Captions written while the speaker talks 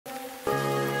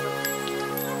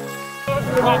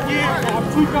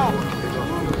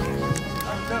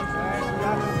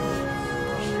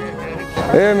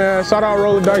Yeah, man, shout out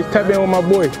Roller Dice, tap in with my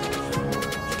boy.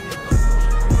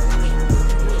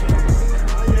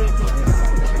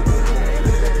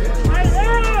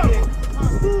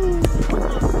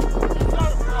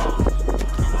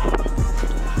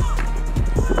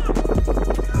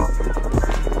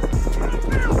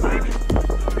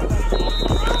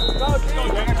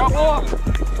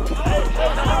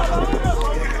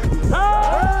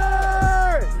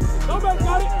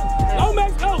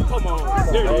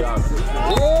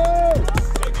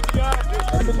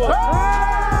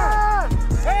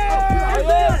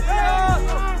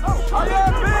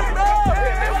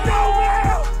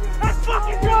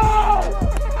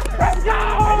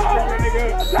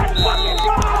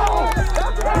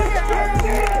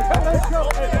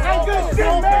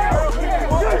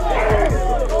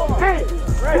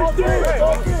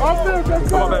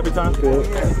 Come on, baby, time.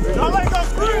 Y'all ain't gonna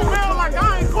scream now like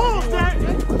I ain't cool, Jack.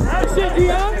 That shit,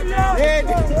 Dion. Yeah.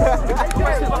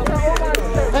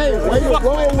 Hey, way to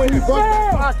roll when you bump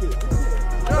the pocket.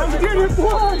 Let's get it,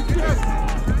 boy.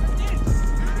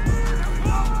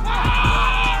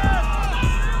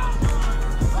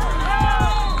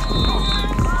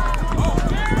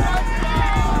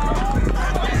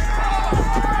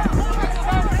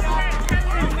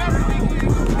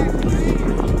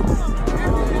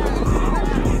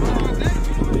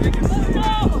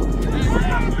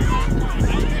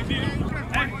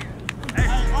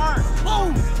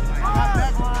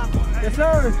 Yes,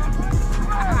 sir.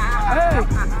 Hey,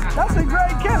 that's a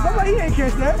great catch. I'm like, he ain't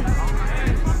catch that.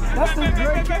 That's a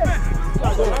great catch.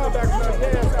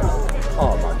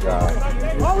 Oh my God.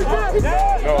 Oh, we did. He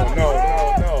did. No.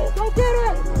 Go get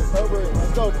it. Cover it.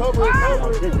 Let's go. Cover it.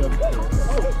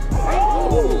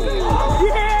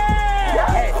 Yeah.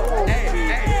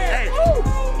 Hey.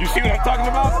 You see what I'm talking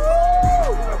about?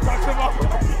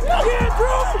 Yeah,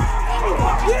 Drew.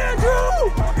 Yeah, Drew.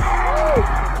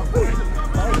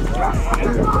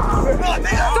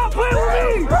 Stop playing with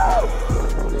me!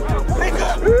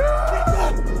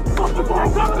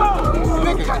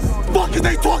 Fuck is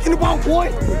they talking about, boy?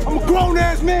 I'm a grown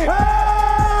ass man. Hey!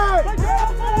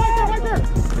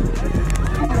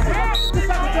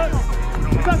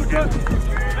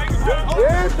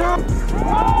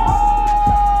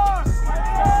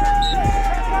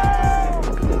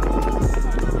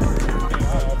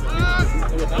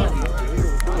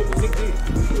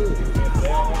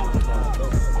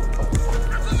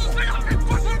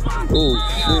 Oh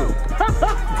shit.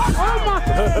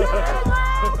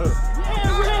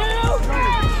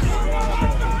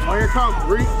 Oh, here comes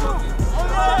Reek.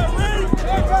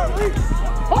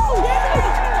 Oh,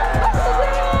 yeah!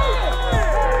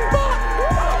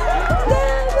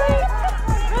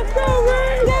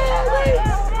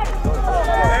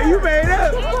 Hey, you made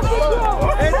up.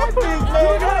 Hey, that bitch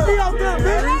made up. Be up there,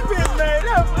 man. That bitch made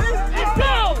up. Let's go.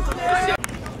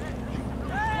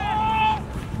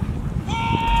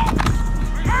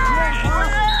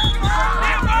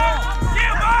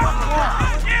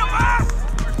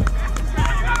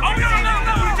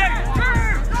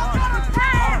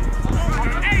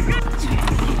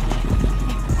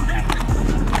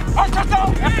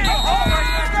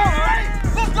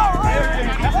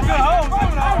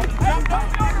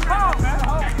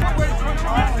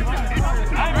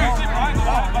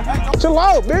 Chill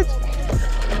out, bitch.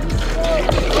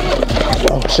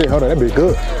 Oh shit, hold on, that be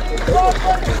good.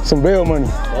 Some bail money.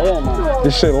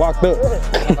 This shit locked up.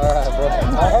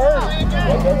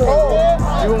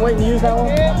 You been waiting to use that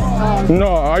one?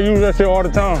 No, I use that shit all the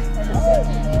time.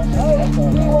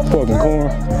 Fucking corn.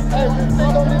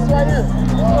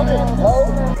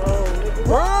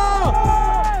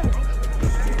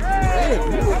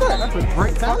 That's a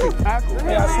great tackle.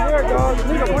 Hey, I swear, dog, the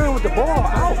nigga ran with the ball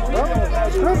out, bro.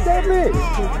 Strip that bitch.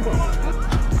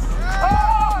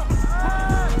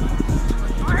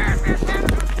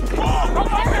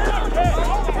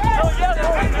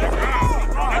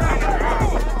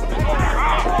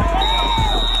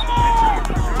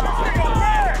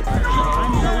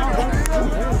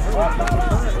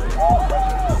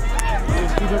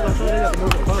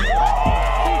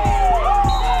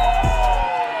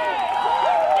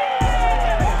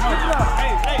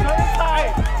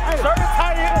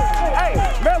 Hey,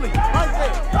 Melly, right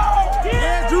there.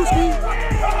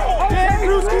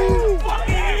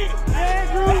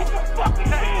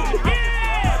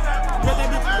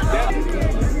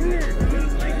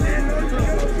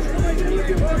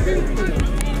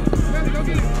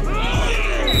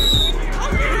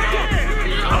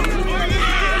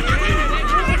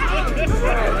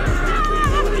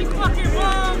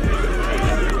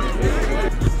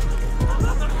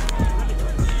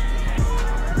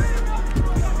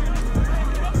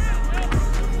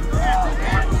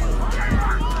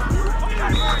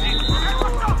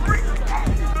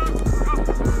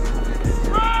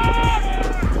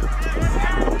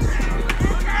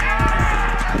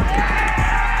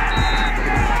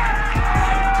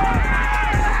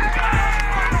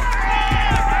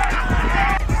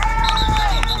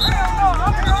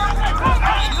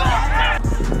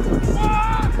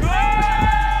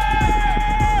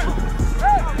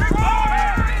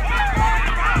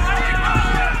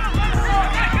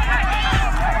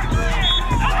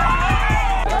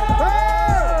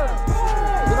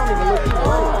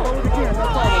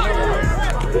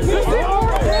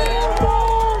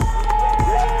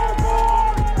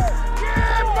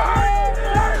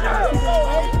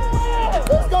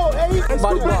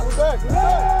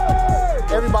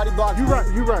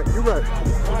 Get ready.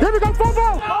 Here we go,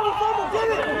 football! Get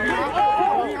it!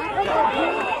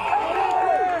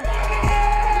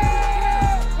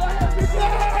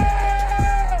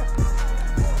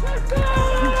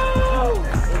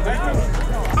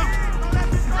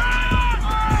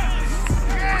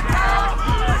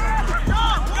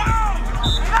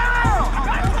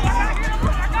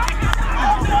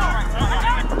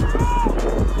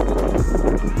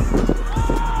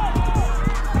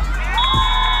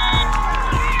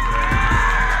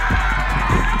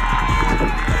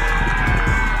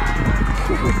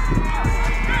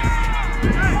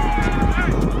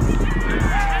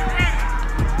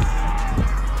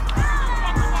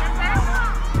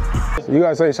 You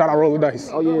gotta say shout out Roll the Dice.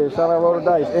 Oh yeah, shout out Roll the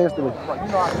Dice instantly.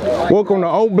 Welcome to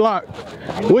Old Block.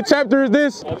 What chapter is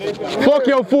this? Fuck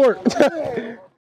your fort.